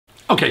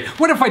Okay,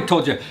 what if I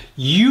told you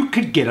you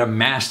could get a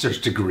master's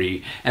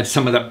degree at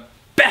some of the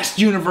best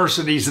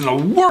universities in the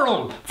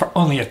world for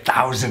only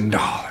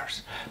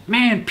 $1,000?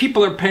 Man,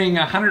 people are paying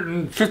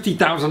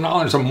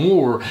 $150,000 or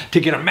more to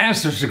get a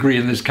master's degree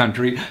in this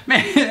country.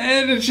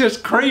 Man, it's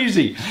just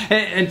crazy.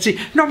 And see,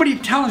 nobody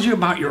tells you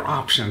about your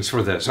options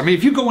for this. I mean,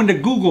 if you go into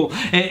Google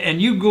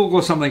and you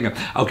Google something,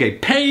 okay,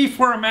 pay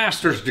for a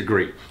master's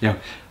degree.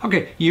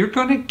 Okay, you're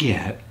going to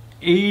get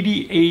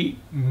 88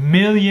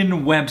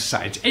 million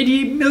websites,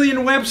 88 million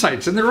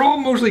websites, and they're all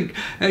mostly,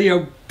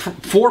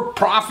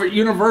 for-profit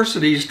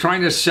universities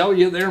trying to sell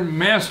you their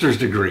master's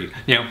degree.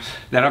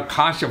 That'll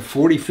cost you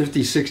 $40,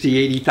 $50,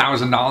 $60,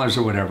 $80,000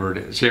 or whatever it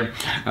is.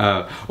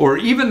 Or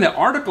even the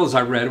articles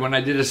I read when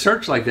I did a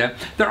search like that,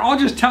 they're all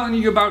just telling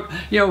you about,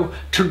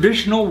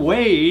 traditional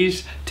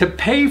ways to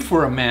pay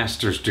for a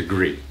master's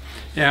degree.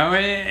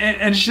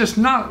 And it's just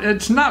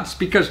it's nuts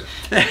because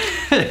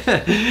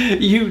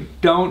you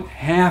don't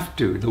have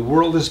to. The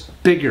world is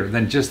bigger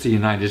than just the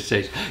United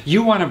States.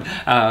 You want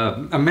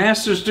a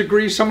master's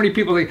degree? So many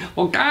people think,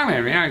 well, God,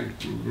 I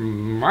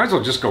might as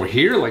well just go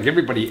here like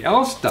everybody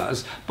else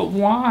does. But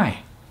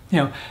why?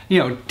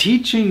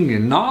 Teaching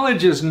and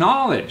knowledge is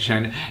knowledge,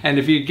 and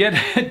if you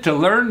get to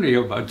learn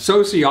about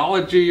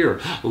sociology or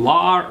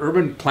law,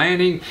 urban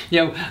planning,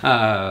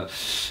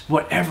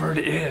 whatever it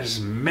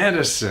is,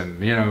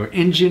 medicine,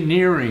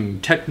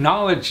 engineering,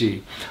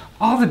 technology,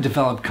 all the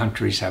developed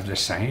countries have the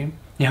same,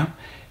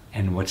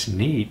 And what's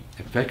neat,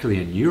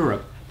 especially in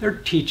Europe, they're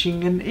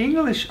teaching in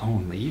English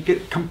only. You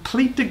get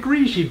complete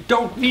degrees. You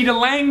don't need a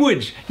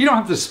language. You don't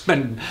have to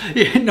spend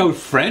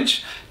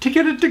French to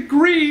get a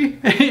degree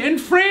in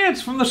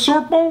France from the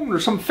Sorbonne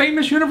or some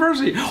famous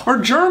university, or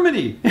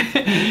Germany.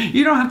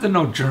 You don't have to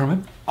know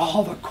German.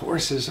 All the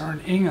courses are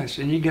in English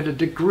and you get a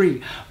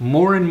degree.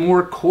 More and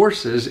more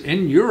courses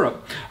in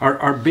Europe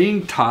are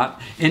being taught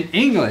in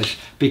English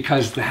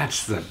because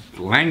that's the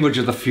language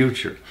of the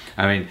future.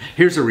 I mean,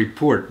 here's a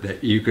report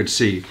that you could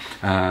see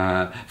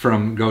go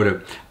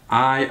to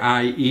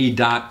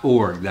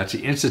IIE.org. That's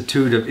the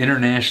Institute of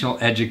International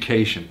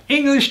Education.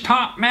 English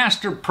taught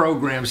master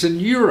programs in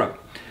Europe.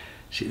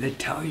 See, they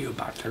tell you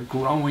about their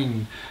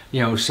growing,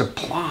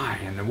 supply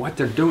and what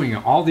they're doing in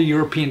all the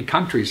European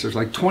countries. There's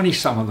like 20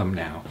 some of them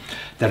now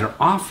that are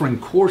offering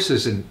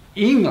courses in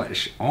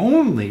English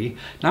only,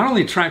 not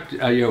only attract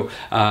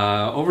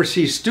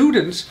overseas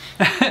students,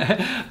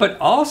 but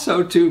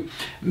also to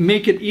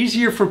make it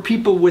easier for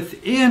people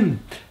within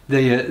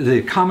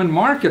the common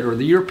market or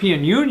the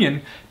European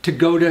Union to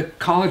go to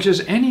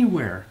colleges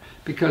anywhere.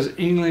 Because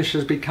English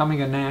is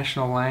becoming a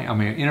international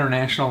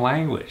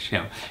language.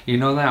 You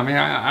know that. I mean,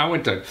 I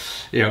went to,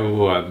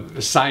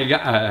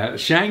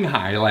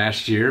 Shanghai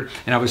last year,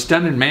 and I was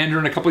studying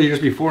Mandarin a couple of years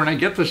before. And I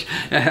get to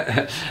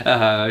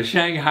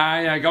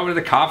Shanghai, I go to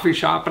the coffee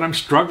shop, and I'm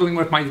struggling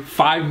with my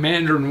 5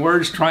 Mandarin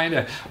words trying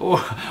to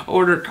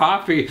order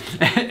coffee.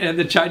 And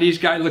the Chinese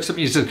guy looks at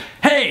me and says,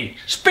 "Hey,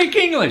 speak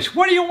English.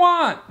 What do you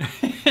want?"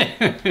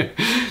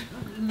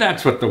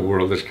 That's what the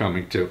world is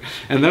coming to,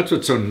 and that's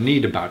what's so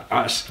neat about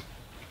us.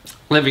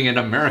 Living in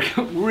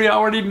America, we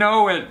already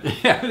know it.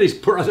 These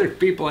poor other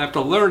people have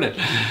to learn it.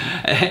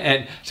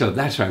 And so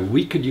that's why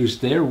we could use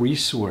their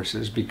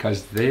resources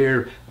because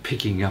they're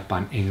picking up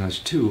on English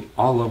too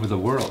all over the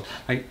world.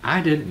 Like,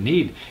 I didn't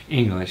need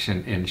English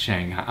in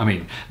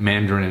Shanghai,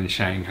 Mandarin in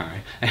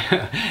Shanghai.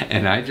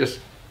 And I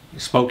just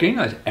spoke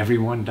English.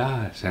 Everyone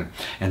does.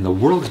 And the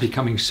world is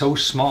becoming so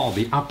small.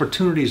 The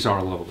opportunities are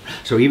all over.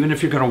 So even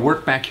if you're going to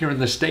work back here in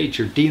the States,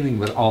 you're dealing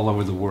with all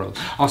over the world.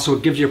 Also,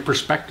 it gives you a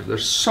perspective.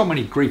 There's so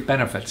many great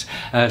benefits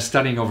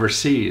studying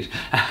overseas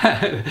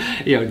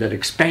that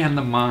expand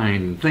the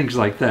mind, things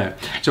like that.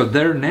 So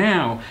there are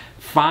now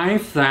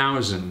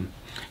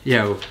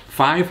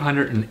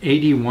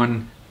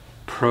 5,581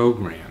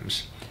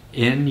 programs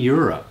in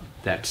Europe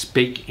that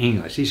speak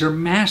English. These are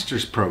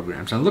master's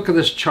programs. And look at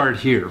this chart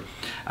here.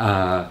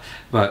 How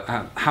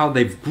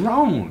they've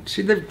grown.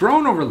 See, they've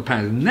grown over the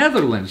past.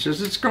 Netherlands,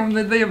 it's grown.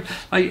 They have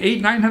like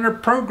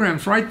 800-900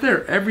 programs right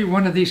there. Every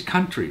one of these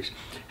countries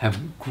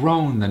have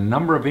grown the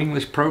number of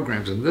English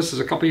programs. And this is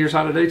a couple years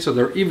out of date, so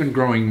they're even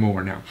growing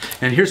more now.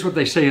 And here's what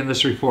they say in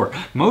this report.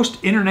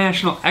 Most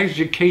international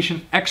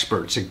education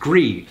experts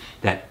agree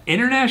that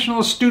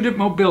international student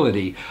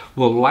mobility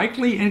will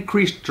likely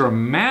increase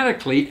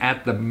dramatically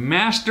at the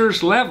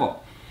master's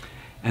level.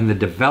 And the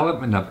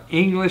development of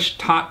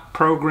English-taught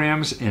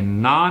programs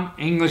in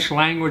non-English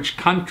language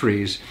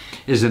countries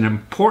is an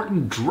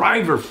important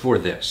driver for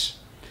this.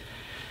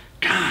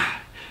 God,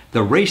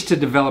 the race to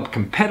develop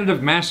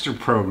competitive master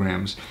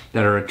programs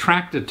that are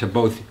attractive to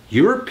both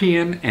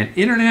European and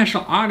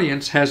international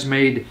audience has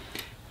made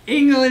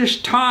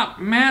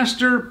English-taught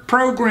master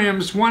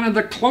programs one of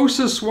the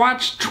closest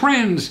watched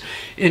trends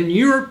in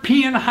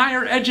European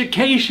higher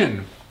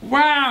education.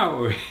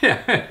 Wow!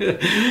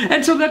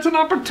 And so that's an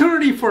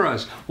opportunity for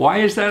us. Why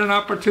is that an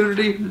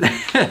opportunity?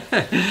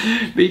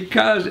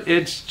 Because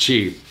it's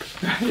cheap.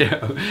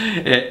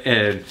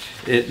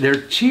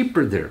 They're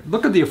cheaper there.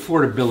 Look at the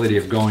affordability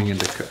of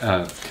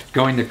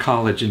going to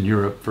college in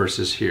Europe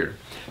versus here.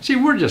 See,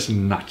 we're just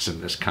nuts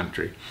in this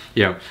country.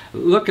 You know,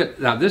 look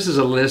at, now this is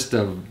a list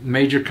of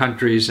major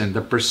countries and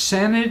the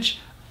percentage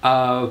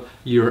of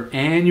your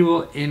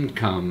annual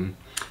income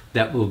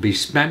that will be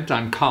spent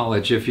on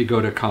college if you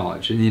go to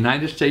college. In the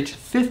United States,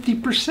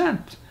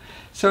 50%.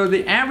 So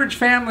the average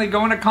family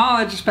going to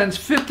college spends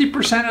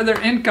 50% of their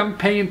income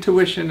paying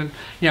tuition and,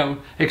 you know,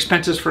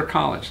 expenses for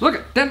college. Look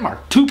at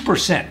Denmark,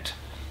 2%.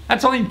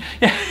 That's only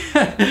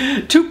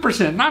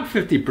 2%, not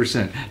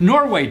 50%.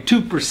 Norway,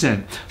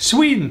 2%.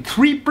 Sweden,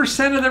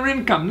 3% of their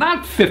income,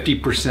 not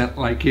 50%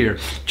 like here.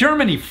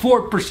 Germany,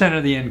 4%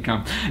 of the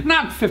income,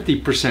 not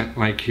 50%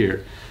 like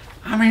here.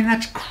 I mean,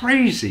 that's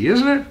crazy,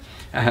 isn't it?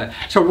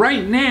 So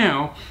right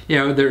now, you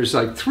know, there's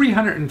like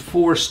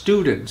 304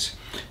 students,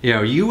 you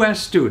know,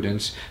 U.S.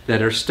 students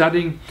that are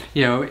studying,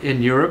 you know,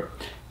 in Europe,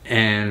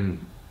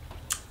 and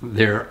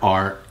there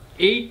are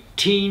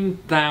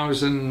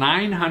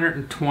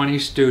 18,920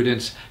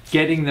 students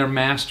getting their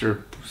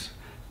master's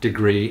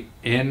degree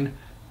in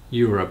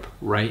Europe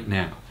right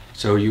now.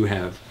 So you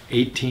have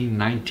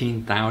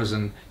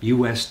 19,000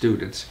 U.S.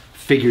 students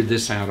figured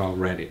this out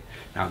already.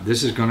 Now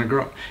this is going to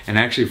grow, and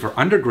actually for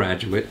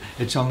undergraduate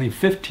it's only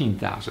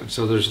 15,000.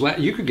 So there's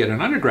you could get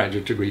an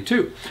undergraduate degree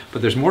too,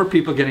 but there's more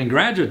people getting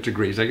graduate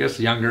degrees. I guess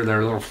younger,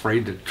 they're a little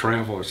afraid to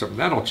travel or something.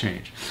 That'll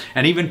change.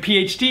 And even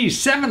PhDs,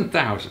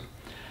 7,000.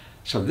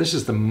 So this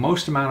is the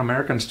most amount of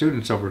American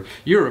students over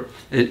Europe.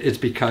 It's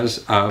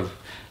because of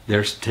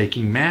they're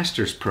taking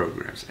master's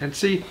programs. And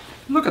see,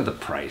 look at the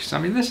price. I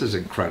mean, this is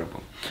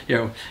incredible.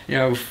 You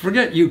know,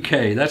 forget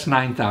UK. That's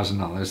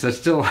 $9,000. That's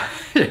still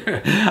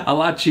a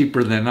lot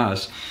cheaper than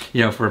us,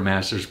 you know, for a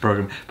master's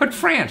program. But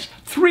France,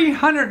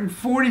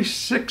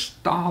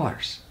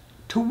 $346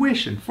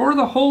 tuition for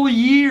the whole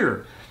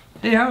year.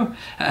 You know,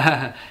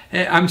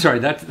 I'm sorry.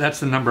 That's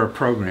the number of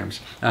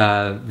programs.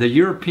 The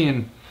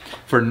European,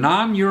 for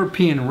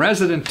non-European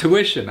resident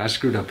tuition, I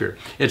screwed up here.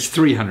 It's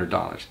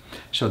 $300.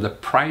 So the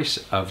price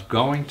of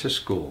going to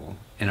school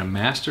in a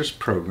master's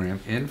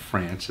program in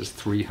France is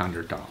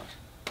 $300.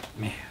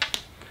 Man,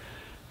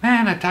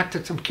 I talked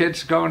to some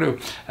kids going to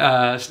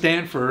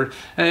Stanford,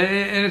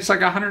 and it's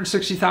like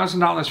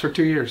 $160,000 for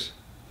 2 years.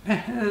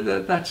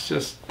 That's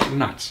just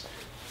nuts.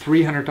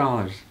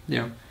 $300, you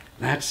know,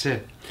 that's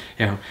it.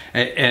 You know,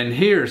 and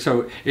here,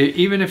 so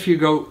even if you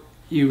go,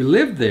 you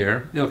live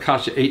there, it'll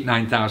cost you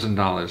 $8,000,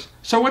 $9,000.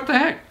 So what the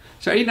heck?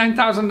 So $8,000,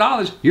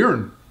 $9,000, you're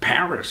in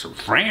Paris or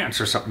France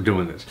or something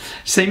doing this.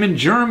 Same in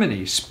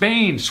Germany,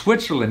 Spain,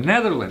 Switzerland,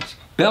 Netherlands,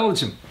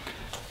 Belgium.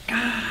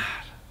 God,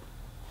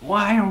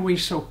 why are we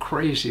so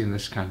crazy in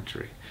this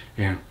country?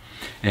 Yeah.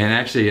 And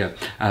actually, a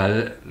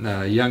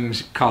young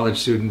college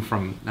student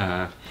from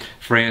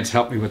France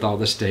helped me with all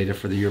this data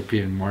for the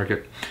European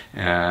market.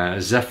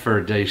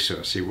 Zephyr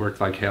Desos, he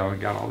worked like hell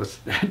and got all this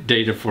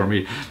data for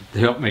me to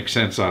help make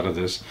sense out of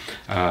this.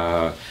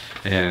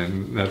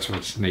 And that's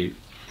what's neat.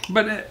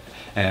 But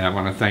and I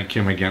want to thank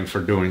him again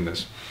for doing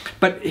this.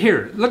 But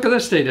here, look at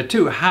this data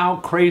too, how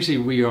crazy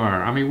we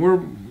are. I mean, we're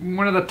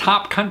one of the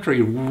top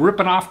countries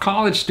ripping off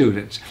college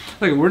students.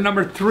 Look, we're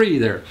number 3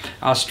 there.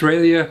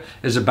 Australia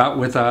is about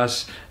with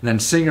us. Then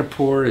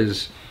Singapore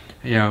is,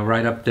 you know,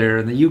 right up there.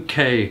 And the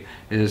UK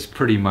is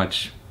pretty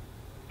much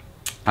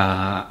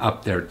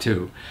up there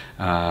too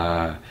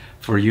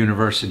for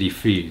university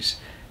fees.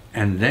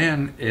 And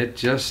then it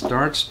just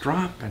starts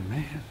dropping,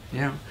 man.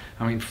 You know,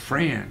 I mean,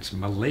 France,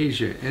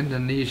 Malaysia,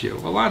 Indonesia,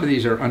 well, a lot of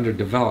these are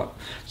underdeveloped,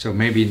 so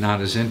maybe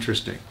not as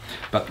interesting.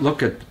 But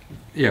look at,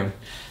 you know,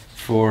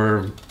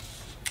 for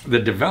the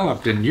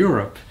developed in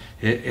Europe,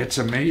 it's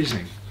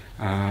amazing.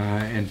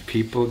 And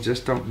people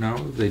just don't know.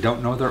 They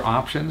don't know their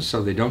options,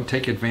 so they don't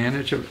take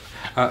advantage of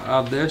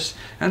this,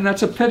 and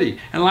that's a pity.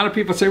 And a lot of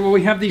people say, well,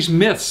 we have these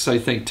myths, I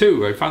think,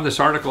 too. I found this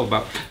article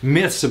about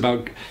myths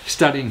about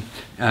studying,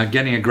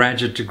 getting a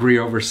graduate degree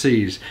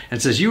overseas.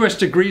 It says U.S.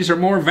 degrees are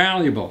more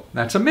valuable.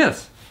 That's a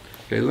myth.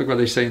 Okay, look what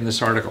they say in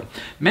this article.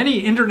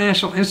 Many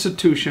international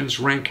institutions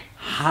rank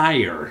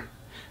higher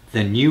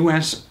than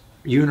U.S.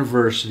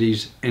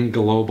 universities in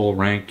global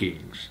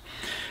rankings.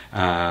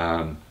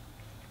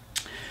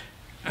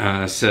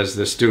 Says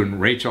the student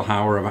Rachel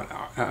Hauer of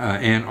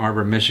Ann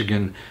Arbor,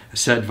 Michigan,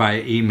 said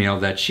via email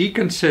that she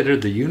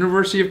considered the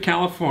University of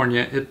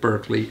California at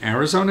Berkeley,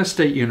 Arizona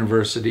State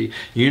University,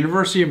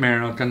 University of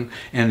Maryland,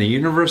 and the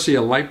University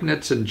of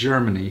Leibniz in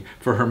Germany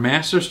for her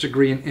master's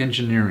degree in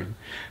engineering,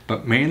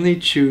 but mainly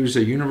choose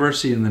a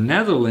university in the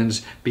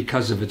Netherlands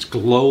because of its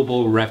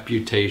global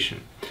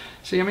reputation.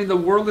 See, I mean, the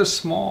world is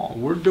small.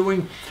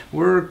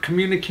 We're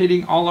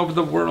communicating all over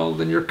the world,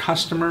 and your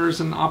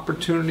customers and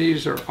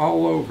opportunities are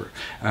all over.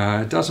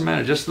 It doesn't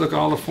matter. Just look at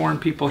all the foreign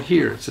people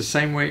here. It's the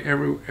same way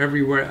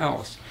everywhere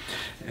else.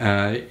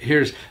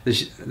 Here's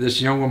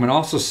this young woman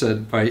also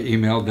said by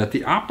email that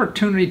the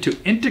opportunity to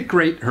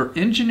integrate her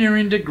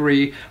engineering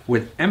degree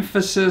with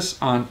emphasis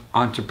on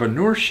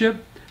entrepreneurship,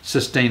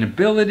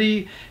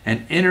 sustainability,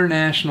 and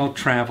international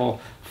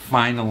travel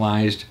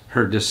finalized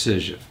her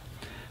decision.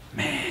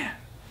 Man.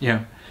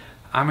 Yeah,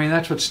 I mean,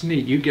 that's what's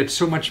neat. You get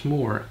so much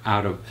more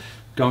out of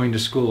going to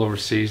school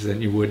overseas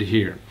than you would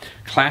here.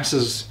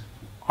 Classes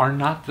are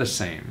not the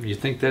same. You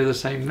think they're the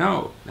same?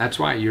 No. That's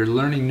why you're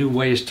learning new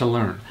ways to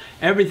learn.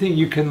 Everything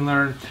you can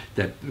learn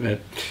that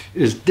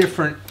is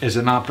different is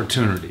an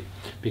opportunity,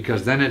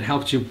 because then it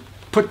helps you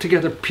put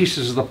together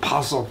pieces of the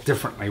puzzle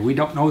differently. We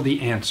don't know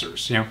the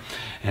answers,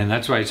 and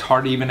that's why it's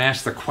hard to even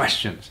ask the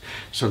questions.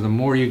 So the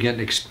more you get an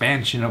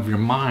expansion of your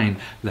mind,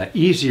 the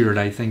easier,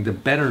 I think, the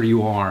better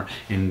you are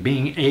in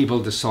being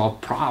able to solve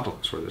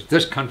problems, whether it's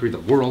this country, the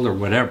world, or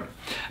whatever.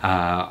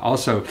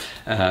 Also,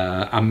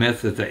 a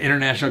myth that the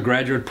international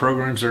graduate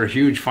programs are a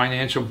huge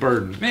financial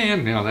burden.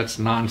 Man, that's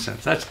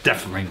nonsense. That's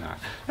definitely not.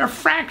 They're a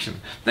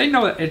fraction. They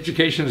know that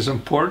education is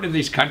important in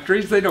these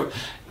countries. They don't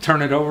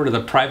turn it over to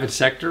the private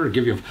sector or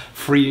give you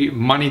free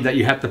money that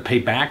you have to pay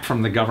back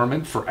from the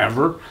government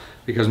forever.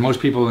 Because most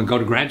people go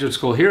to graduate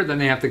school here, then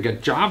they have to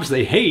get jobs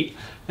they hate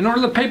in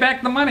order to pay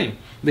back the money.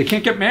 They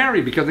can't get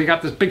married because they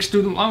got this big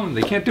student loan.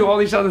 They can't do all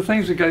these other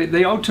things because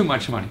they owe too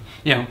much money.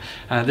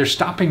 They're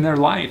stopping their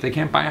life. They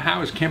can't buy a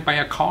house, can't buy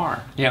a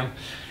car.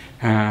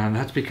 And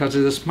that's because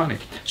of this money.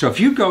 So if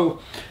you go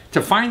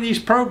to find these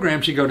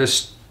programs, you go to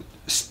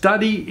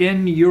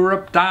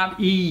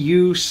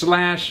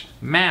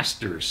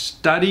studyineurope.eu/masters.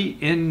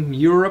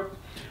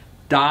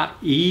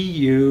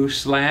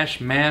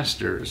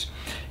 studyineurope.eu/masters.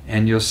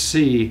 And you'll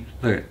see,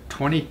 look at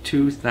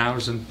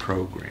 22,000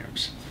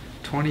 programs.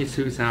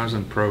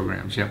 22,000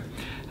 programs, on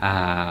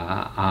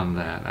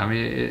that. I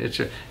mean,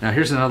 now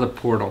here's another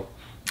portal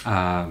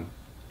called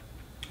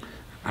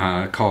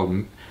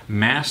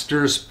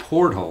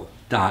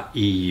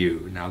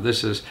mastersportal.eu. Now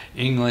this is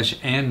English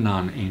and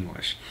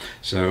non-English,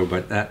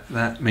 but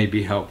that may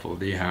be helpful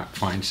to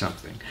find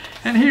something.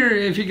 And here,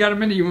 if you got a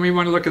minute, you may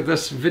want to look at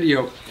this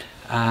video.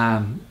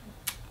 I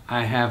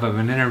have of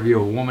an interview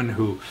of a woman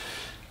who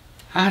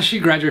she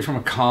graduated from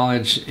a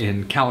college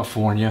in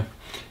California,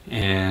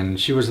 and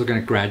she was looking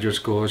at graduate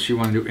school. She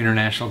wanted to do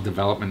international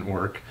development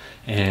work,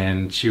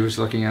 and she was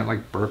looking at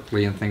like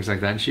Berkeley and things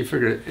like that, and she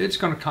figured it's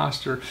going to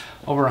cost her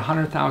over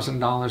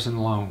 $100,000 in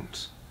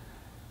loans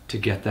to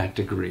get that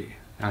degree.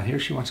 Now here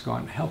she wants to go out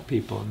and help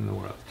people in the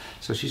world.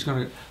 So she's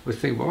going to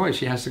think, boy,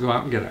 she has to go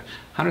out and get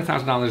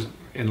 $100,000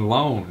 in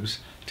loans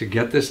to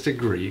get this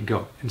degree.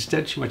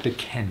 Instead, she went to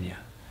Kenya.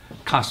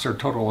 Cost her a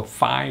total of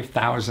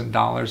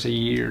 $5,000 a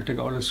year to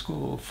go to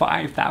school.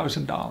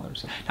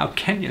 $5,000. Now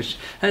Kenya,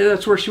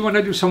 that's where she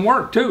wanted to do some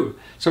work too.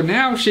 So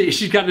now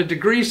she's got a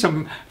degree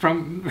from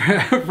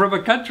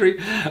a country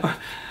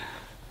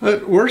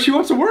where she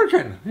wants to work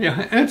in.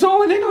 And it's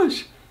all in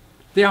English.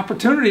 The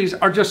opportunities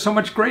are just so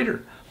much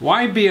greater.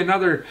 Why be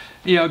another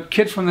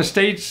kid from the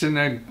States in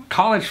a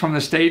college from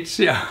the States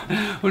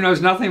who knows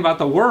nothing about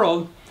the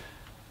world?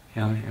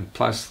 And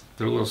plus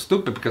they're a little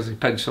stupid because they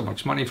paid so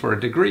much money for a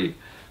degree,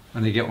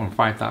 when they get one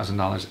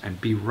 $5,000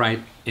 and be right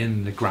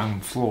in the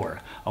ground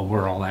floor of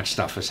where all that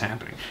stuff is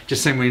happening.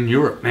 Just same way in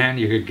Europe, man,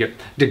 you could get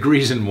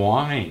degrees in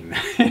wine,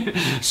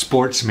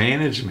 sports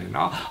management,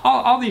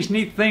 all these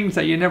neat things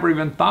that you never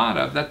even thought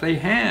of that they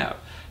have.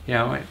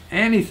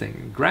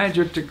 Anything,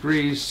 graduate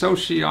degrees,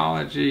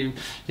 sociology,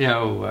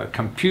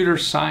 computer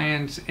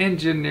science,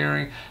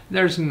 engineering,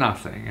 there's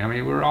nothing. I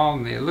mean, we're all,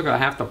 look at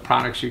half the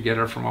products you get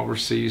are from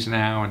overseas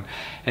now,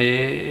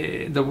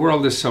 and the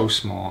world is so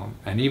small.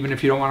 And even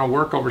if you don't want to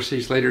work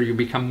overseas later, you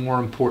become more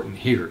important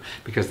here,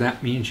 because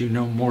that means you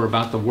know more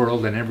about the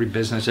world, and every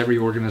business, every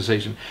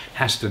organization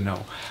has to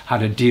know how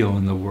to deal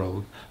in the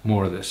world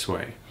more this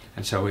way.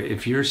 And so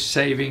if you're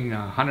saving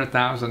 $100,000,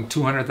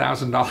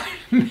 $200,000,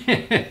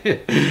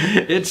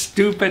 it's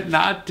stupid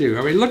not to.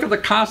 I mean, look at the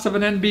cost of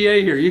an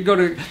MBA here. You go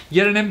to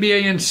get an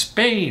MBA in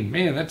Spain.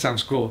 Man, that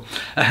sounds cool.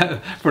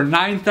 For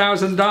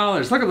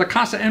 $9,000. Look at the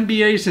cost of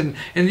MBAs in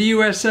the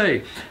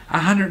USA.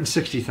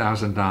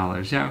 $160,000,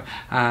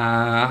 $150,000,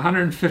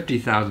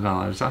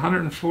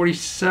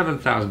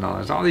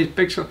 $147,000. All these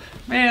big schools,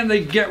 man,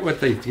 they get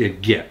what they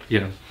get,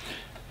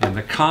 And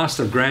the cost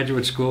of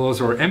graduate schools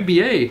or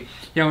MBA,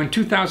 in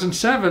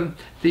 2007,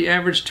 the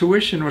average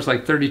tuition was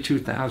like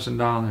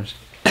 $32,000.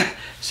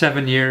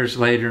 7 years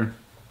later,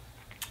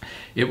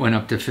 it went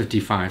up to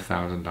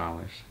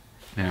 $55,000.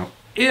 Now,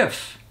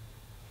 if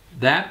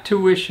that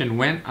tuition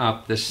went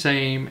up the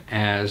same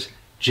as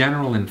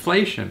general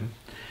inflation,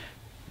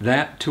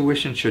 that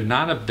tuition should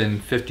not have been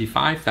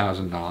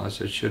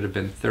 $55,000. It should have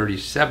been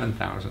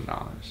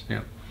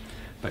 $37,000.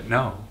 But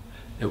no.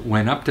 It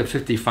went up to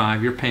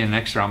 55. You're paying an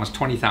extra almost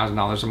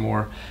 $20,000 or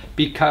more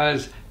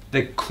because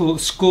the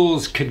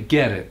schools could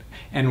get it.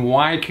 And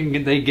why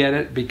can they get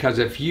it? Because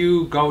if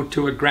you go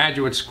to a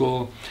graduate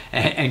school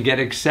and get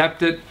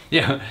accepted,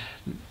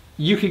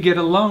 you could get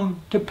a loan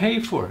to pay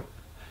for it.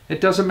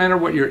 It doesn't matter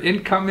what your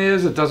income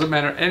is. It doesn't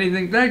matter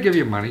anything. They give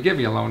you money, give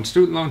you a loan,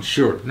 student loan,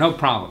 sure, no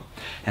problem.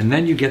 And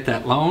then you get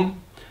that loan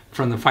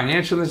from the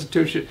financial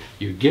institution.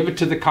 You give it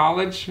to the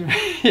college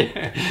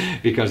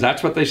because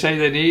that's what they say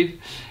they need.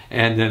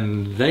 And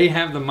then they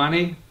have the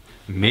money.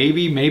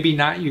 Maybe, maybe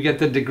not. You get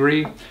the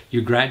degree,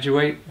 you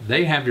graduate,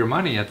 they have your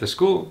money at the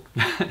school,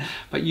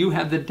 but you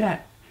have the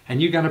debt.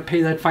 and you got to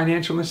pay that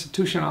financial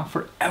institution off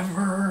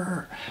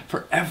forever,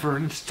 forever,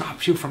 and it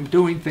stops you from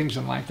doing things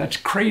in life. That's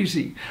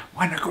crazy.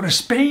 Why not go to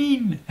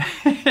Spain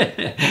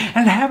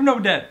and have no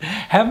debt,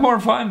 have more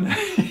fun,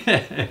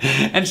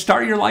 and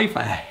start your life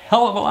a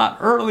hell of a lot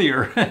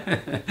earlier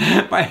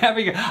by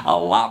having a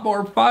lot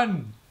more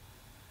fun?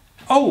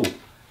 Oh,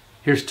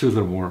 here's 2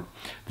 little more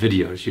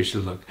videos you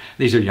should look.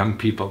 These are young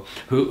people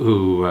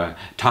who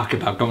talk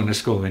about going to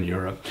school in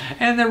Europe,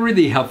 and they're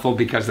really helpful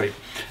because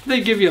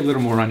they give you a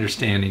little more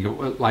understanding of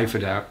what life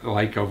is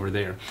like over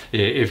there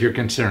if you're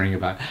considering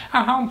about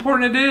how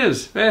important it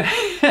is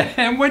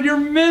and what you're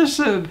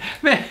missing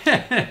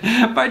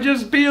by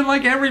just being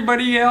like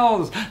everybody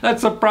else.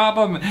 That's the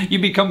problem. You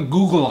become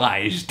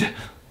Googleized.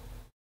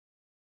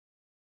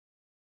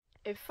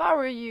 If I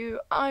were you,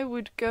 I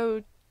would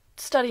go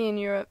study in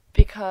Europe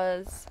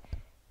because,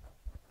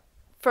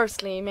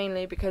 firstly,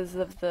 mainly because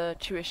of the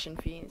tuition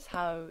fees,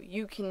 how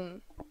you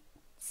can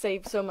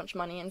save so much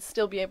money and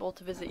still be able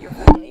to visit your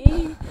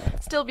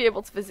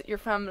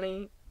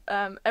family,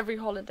 every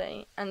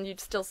holiday, and you'd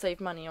still save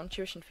money on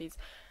tuition fees.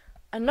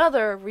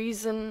 Another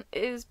reason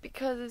is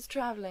because it's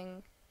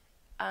traveling,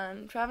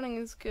 and traveling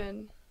is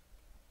good.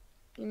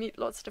 You meet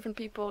lots of different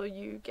people,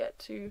 you get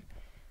to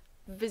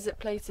visit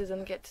places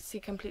and get to see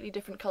completely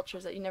different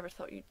cultures that you never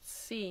thought you'd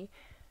see.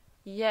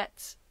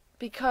 Yet,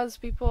 because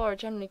people are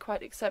generally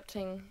quite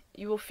accepting,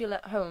 you will feel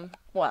at home.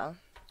 Well,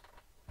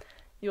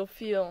 you'll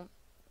feel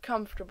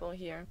comfortable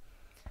here,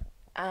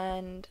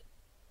 and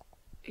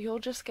you'll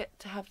just get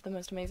to have the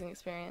most amazing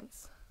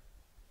experience,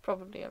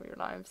 probably, of your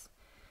lives,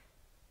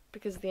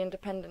 because the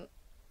independent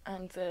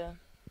and the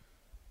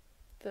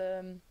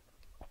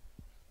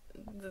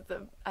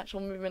actual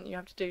movement you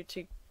have to do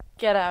to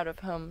get out of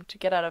home, to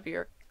get out of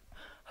your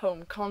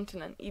home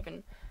continent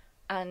even,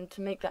 and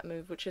to make that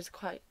move, which is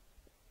quite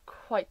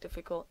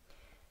difficult,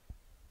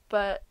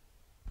 but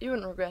you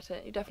wouldn't regret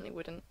it. You definitely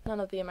wouldn't. None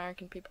of the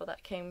American people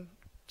that came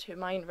to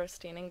my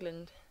university in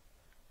England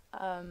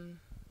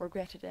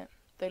regretted it.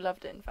 They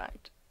loved it, in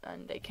fact,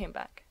 and they came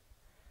back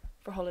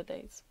for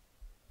holidays.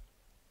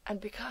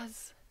 And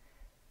because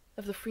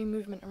of the free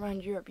movement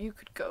around Europe, you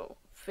could go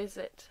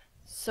visit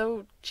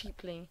so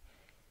cheaply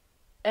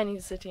any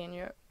city in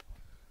Europe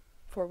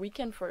for a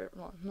weekend,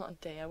 well, not a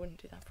day, I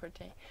wouldn't do that for a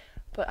day,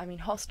 but I mean,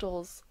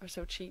 hostels are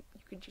so cheap,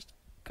 you could just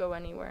go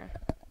anywhere.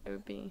 It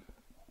would be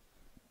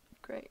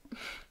great.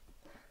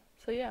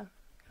 So yeah,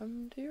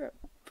 come to Europe.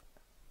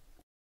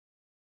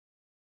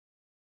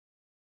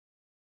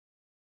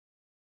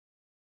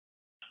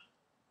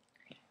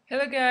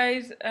 Hello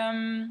guys,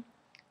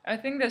 I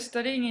think that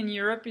studying in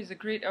Europe is a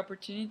great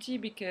opportunity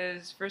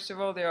because first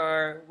of all there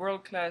are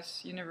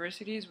world-class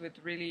universities with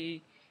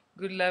really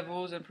good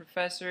levels and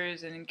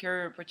professors and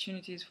career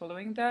opportunities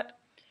following that.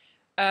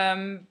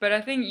 But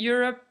I think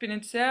Europe in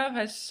itself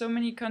has so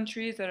many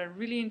countries that are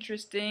really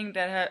interesting,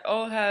 that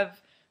all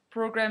have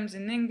programs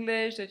in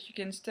English that you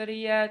can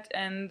study at,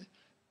 and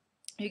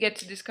you get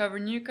to discover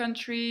new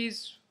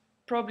countries,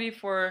 probably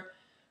for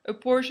a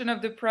portion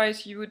of the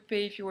price you would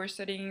pay if you were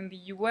studying in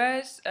the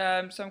US.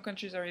 Some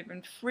countries are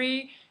even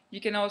free.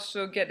 You can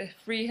also get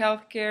free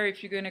healthcare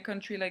if you go in a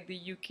country like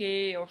the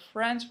UK or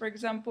France, for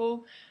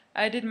example.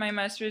 I did my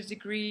master's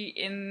degree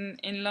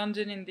in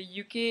London in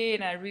the UK,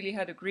 and I really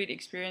had a great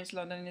experience.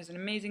 London is an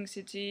amazing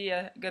city.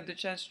 I got the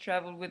chance to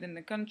travel within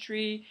the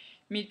country,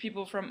 meet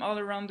people from all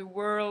around the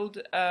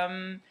world,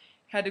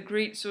 had a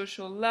great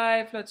social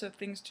life, lots of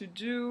things to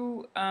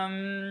do.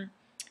 And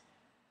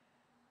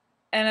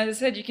as I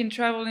said, you can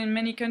travel in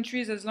many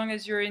countries as long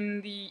as you're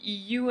in the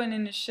EU and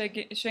in the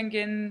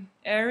Schengen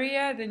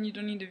area, then you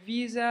don't need a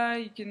visa.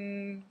 You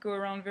can go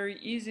around very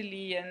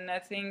easily. And I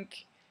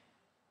think,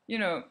 you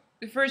know,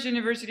 the first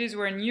universities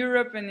were in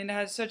Europe, and it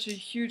has such a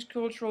huge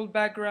cultural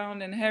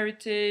background and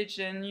heritage,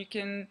 and you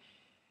can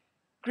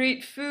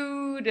great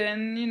food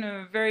and, you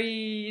know,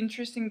 very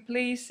interesting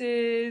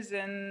places.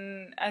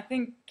 And I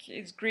think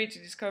it's great to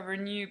discover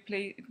new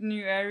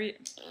area.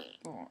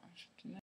 Oh,